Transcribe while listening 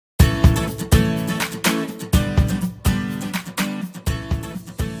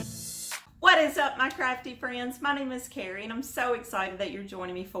What is up, my crafty friends? My name is Carrie and I'm so excited that you're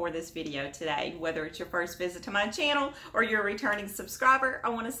joining me for this video today. Whether it's your first visit to my channel or you're a returning subscriber, I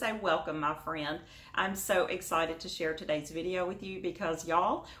want to say welcome, my friend. I'm so excited to share today's video with you because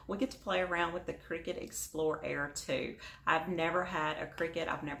y'all, we get to play around with the Cricut Explore Air 2. I've never had a Cricut.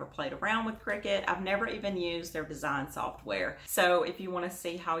 I've never played around with Cricut. I've never even used their design software. So if you want to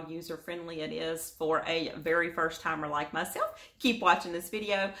see how user-friendly it is for a very first timer like myself, keep watching this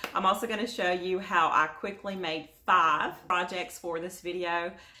video. I'm also going to show you how I quickly made 5 projects for this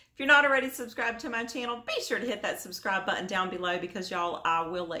video. If you're not already subscribed to my channel, be sure to hit that subscribe button down below because y'all, I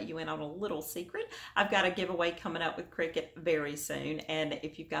will let you in on a little secret. I've got a giveaway coming up with Cricut very soon, and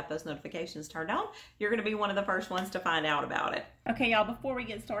if you've got those notifications turned on, you're going to be one of the first ones to find out about it. Okay, y'all, before we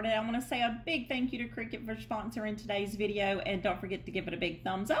get started, I want to say a big thank you to Cricut for sponsoring today's video, and don't forget to give it a big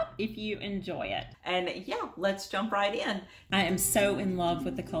thumbs up if you enjoy it. And yeah, let's jump right in. I am so in love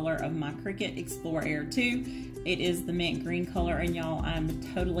with the color of my Cricut Explore Air 2. It is the mint green color, and y'all, I'm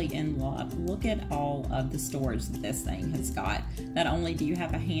totally in love. Look at all of the storage that this thing has got. Not only do you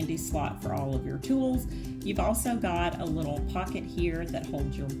have a handy slot for all of your tools, you've also got a little pocket here that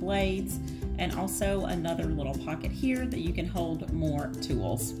holds your blades, and also another little pocket here that you can hold more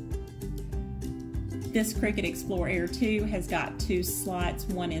tools. This Cricut Explore Air 2 has got 2 slots.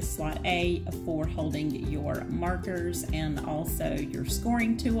 One is slot A for holding your markers and also your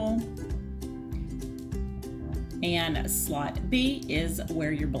scoring tool. And slot B is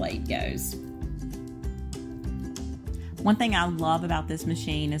where your blade goes. One thing I love about this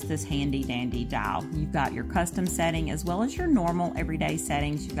machine is this handy dandy dial. You've got your custom setting as well as your normal everyday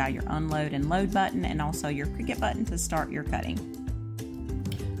settings. You've got your unload and load button and also your Cricut button to start your cutting.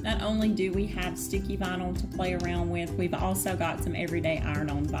 Not only do we have sticky vinyl to play around with, we've also got some everyday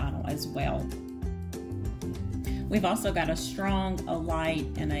iron-on vinyl as well. We've also got a strong, a light,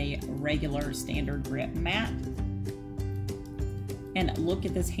 and a regular standard grip mat. And look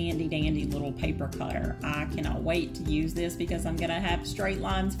at this handy dandy little paper cutter. I cannot wait to use this because I'm gonna have straight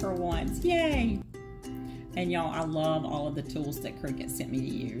lines for once. Yay! And y'all, I love all of the tools that Cricut sent me to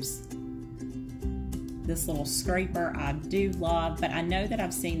use. This little scraper I do love, but I know that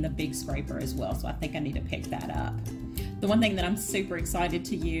I've seen the big scraper as well, so I think I need to pick that up. The one thing that I'm super excited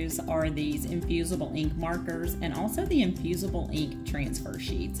to use are these infusible ink markers and also the infusible ink transfer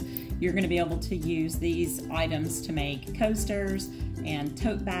sheets. You're going to be able to use these items to make coasters and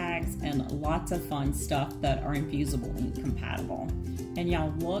tote bags and lots of fun stuff that are infusible ink compatible. And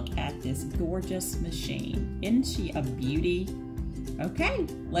y'all, look at this gorgeous machine. Isn't she a beauty? Okay,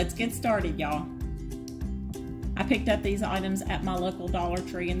 let's get started, y'all. I picked up these items at my local Dollar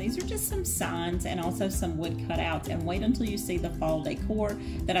Tree, and these are just some signs and also some wood cutouts, and wait until you see the fall decor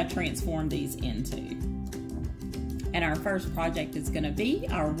that I transformed these into. And our first project is going to be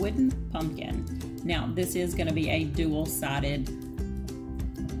our wooden pumpkin. Now, this is going to be a dual-sided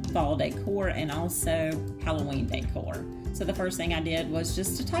fall decor and also Halloween decor. So the first thing I did was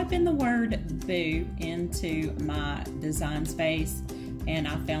just to type in the word boo into my design space, and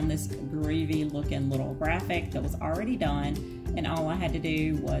I found this groovy looking little graphic that was already done, and all I had to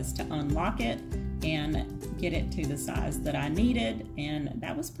do was to unlock it and get it to the size that I needed, and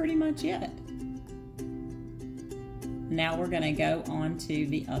that was pretty much it. Now we're gonna go on to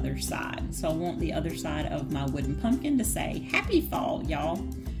the other side. So I want the other side of my wooden pumpkin to say happy fall, y'all.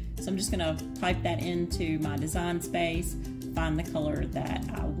 So I'm just gonna type that into my design space, find the color that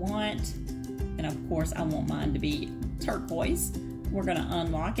I want, and of course I want mine to be turquoise. We're gonna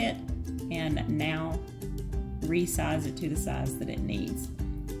unlock it and now resize it to the size that it needs.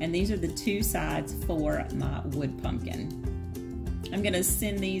 And these are the 2 sides for my wood pumpkin. I'm gonna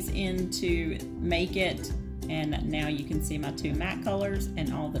send these in to make it, and now you can see my 2 matte colors,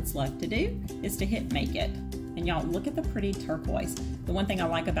 and all that's left to do is to hit make it. And y'all, look at the pretty turquoise. The one thing I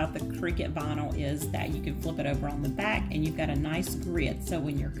like about the Cricut vinyl is that you can flip it over on the back and you've got a nice grid, so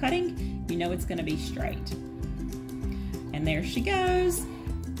when you're cutting, you know it's gonna be straight. And there she goes.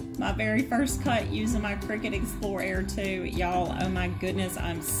 My very first cut using my Cricut Explore Air 2. Y'all, oh my goodness,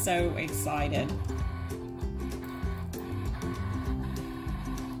 I'm so excited.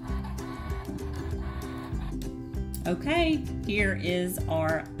 Okay, here is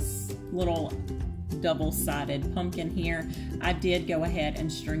our little double-sided pumpkin here. I did go ahead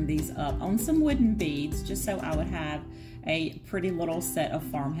and string these up on some wooden beads just so I would have a pretty little set of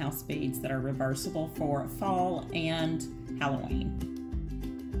farmhouse beads that are reversible for fall and Halloween.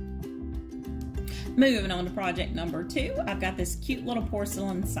 Moving on to project number 2, I've got this cute little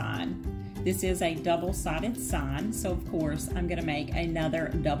porcelain sign. This is a double-sided sign, so of course I'm going to make another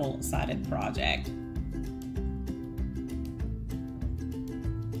double-sided project.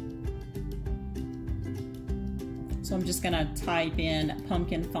 So I'm just gonna type in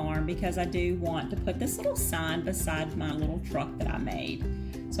Pumpkin Farm because I do want to put this little sign beside my little truck that I made.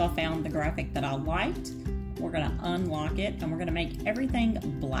 So I found the graphic that I liked. We're gonna unlock it and we're gonna make everything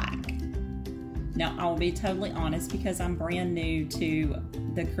black. Now I will be totally honest, because I'm brand new to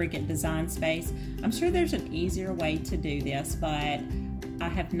the Cricut Design Space. I'm sure there's an easier way to do this, but I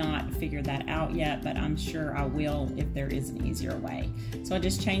have not figured that out yet, but I'm sure I will if there is an easier way. So I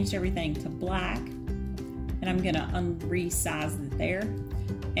just changed everything to black, and I'm gonna resize it there.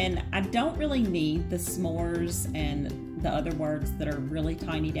 And I don't really need the s'mores and the other words that are really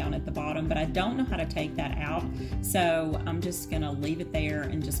tiny down at the bottom, but I don't know how to take that out. So I'm just gonna leave it there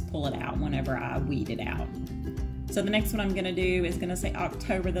and just pull it out whenever I weed it out. So the next one I'm gonna do is gonna say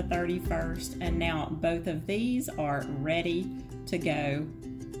October the 31st, and now both of these are ready to go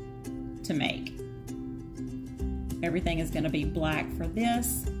to make. Everything is gonna be black for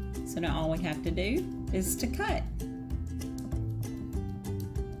this. So now all we have to do is to cut.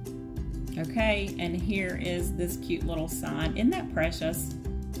 Okay, and here is this cute little sign. Isn't that precious?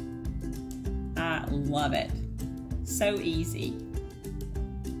 I love it. So easy.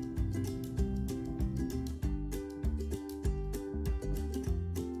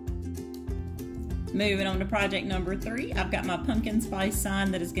 Moving on to project number 3, I've got my pumpkin spice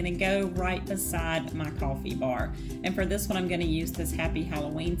sign that is going to go right beside my coffee bar. And for this one, I'm going to use this Happy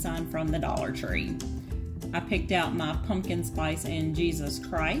Halloween sign from the Dollar Tree. I picked out my pumpkin spice and Jesus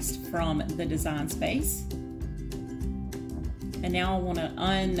Christ from the Design Space. And now I want to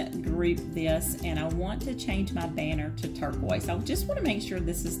ungroup this, and I want to change my banner to turquoise. I just want to make sure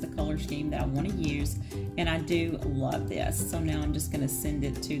this is the color scheme that I want to use, and I do love this. So now I'm just going to send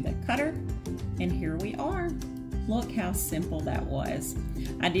it to the cutter, and here we are. Look how simple that was.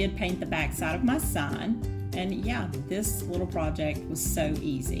 I did paint the back side of my sign, and yeah, this little project was so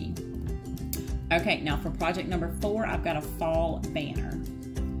easy. Okay, now for project number 4, I've got a fall banner.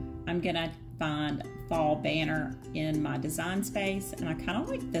 I'm gonna find fall banner in my Design Space, and I kind of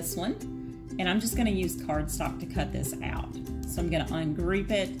like this one, and I'm just gonna use cardstock to cut this out. So I'm gonna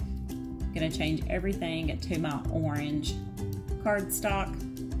ungroup it, I'm gonna change everything to my orange cardstock.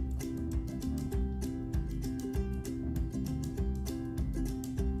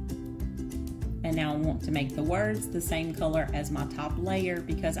 And now I want to make the words the same color as my top layer,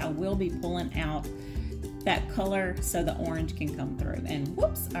 because I will be pulling out that color so the orange can come through. And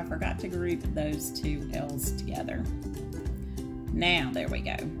whoops, I forgot to group those two L's together. Now, there we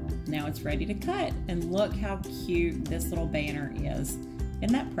go. Now it's ready to cut. And look how cute this little banner is.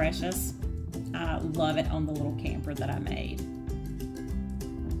 Isn't that precious? I love it on the little camper that I made.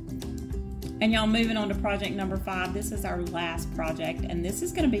 And y'all, moving on to project number 5, this is our last project, and this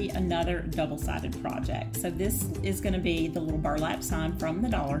is gonna be another double-sided project. So this is gonna be the little burlap sign from the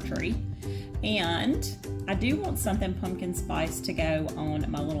Dollar Tree. And I do want something pumpkin spice to go on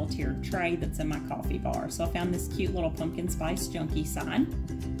my little tiered tray that's in my coffee bar. So I found this cute little pumpkin spice junkie sign.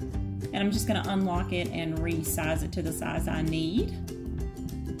 And I'm just gonna unlock it and resize it to the size I need.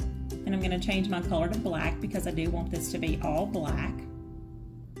 And I'm gonna change my color to black because I do want this to be all black.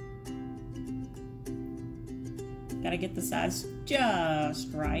 Gotta get the size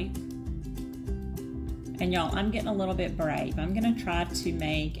just right. And y'all, I'm getting a little bit brave. I'm gonna try to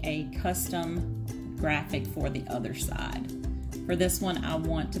make a custom graphic for the other side. For this one, I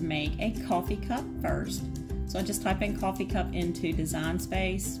want to make a coffee cup first. So I just type in coffee cup into Design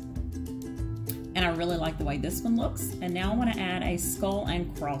Space. And I really like the way this one looks. And now I wanna add a skull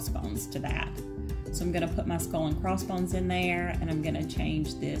and crossbones to that. So I'm gonna put my skull and crossbones in there, and I'm gonna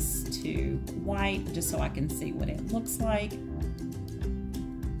change this to white just so I can see what it looks like.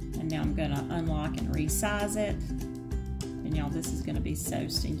 And now I'm gonna unlock and resize it. And y'all, this is gonna be so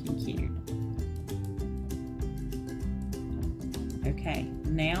stinking cute. Okay,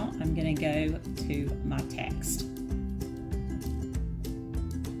 now I'm gonna go to my text.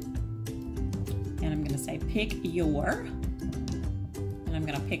 And I'm gonna say pick your, and I'm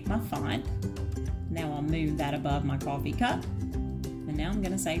gonna pick my font. Now I'll move that above my coffee cup. And now I'm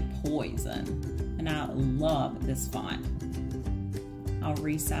gonna say poison. And I love this font. I'll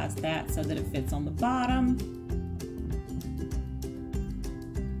resize that so that it fits on the bottom.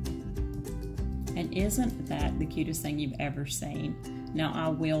 And isn't that the cutest thing you've ever seen? Now I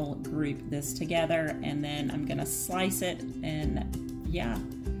will group this together, and then I'm gonna slice it, and yeah,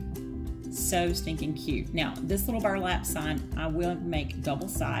 so stinking cute. Now this little burlap sign I will make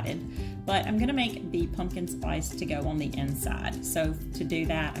double-sided, but I'm gonna make the pumpkin spice to go on the inside. So to do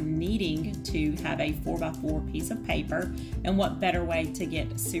that, I'm needing to have a 4x4 piece of paper, and what better way to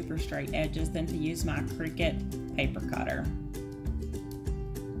get super straight edges than to use my Cricut paper cutter.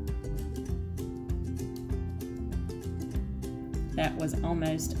 that was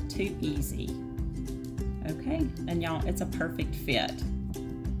almost too easy. Okay, and y'all, it's a perfect fit.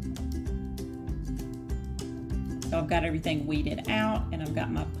 So I've got everything weeded out, and I've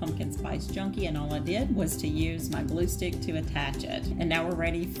got my pumpkin spice junkie, and all I did was to use my glue stick to attach it. And now we're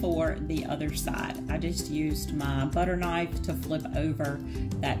ready for the other side. I just used my butter knife to flip over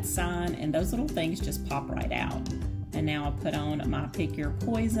that sign, and those little things just pop right out. And now I put on my Pick Your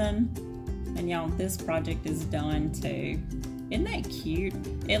Poison, and y'all, this project is done too. Isn't that cute?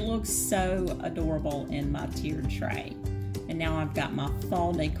 It looks so adorable in my tiered tray. And now I've got my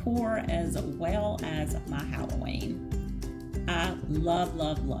fall decor as well as my Halloween. I love,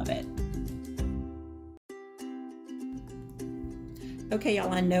 love, love it. Okay,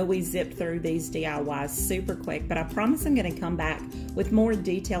 y'all, I know we zipped through these DIYs super quick, but I promise I'm gonna come back with more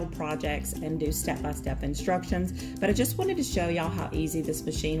detailed projects and do step-by-step instructions. But I just wanted to show y'all how easy this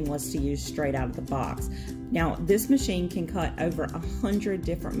machine was to use straight out of the box. Now, this machine can cut over 100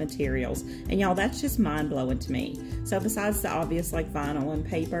 different materials, and y'all, that's just mind-blowing to me. So besides the obvious like vinyl and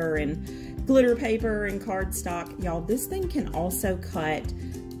paper and glitter paper and cardstock, y'all, this thing can also cut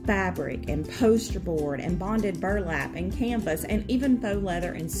fabric and poster board and bonded burlap and canvas and even faux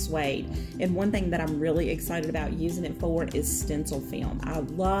leather and suede. And one thing that I'm really excited about using it for is stencil film. I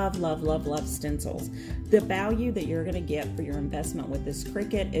love, love, love, love stencils. The value that you're going to get for your investment with this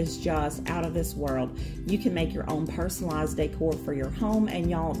Cricut is just out of this world. You can make your own personalized decor for your home, and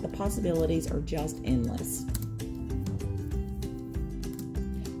y'all, the possibilities are just endless.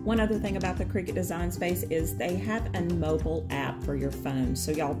 One other thing about the Cricut Design Space is they have a mobile app for your phone.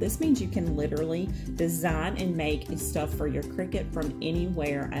 So y'all, this means you can literally design and make stuff for your Cricut from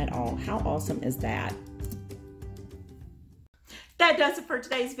anywhere at all. How awesome is that? That does it for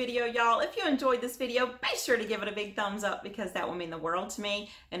today's video, y'all. If you enjoyed this video, be sure to give it a big thumbs up because that will mean the world to me.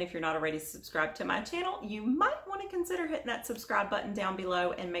 And if you're not already subscribed to my channel, you might want to consider hitting that subscribe button down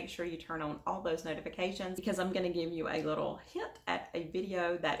below and make sure you turn on all those notifications because I'm going to give you a little hint at a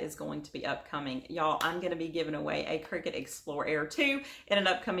video that is going to be upcoming. Y'all, I'm going to be giving away a Cricut Explore Air 2 in an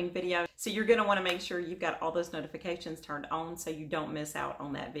upcoming video. So you're going to want to make sure you've got all those notifications turned on so you don't miss out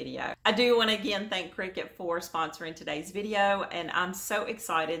on that video. I do want to again thank Cricut for sponsoring today's video, and I'm so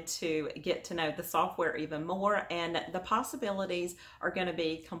excited to get to know the software even more, and the possibilities are going to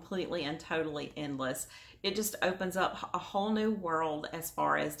be completely and totally endless. It just opens up a whole new world as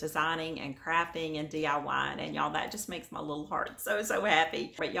far as designing and crafting and DIYing, and y'all, that just makes my little heart so, so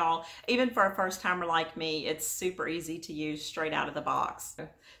happy. But y'all, even for a first timer like me, it's super easy to use straight out of the box.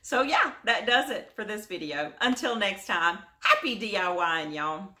 So yeah, that does it for this video. Until next time, happy DIYing,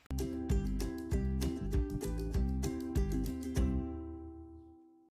 y'all.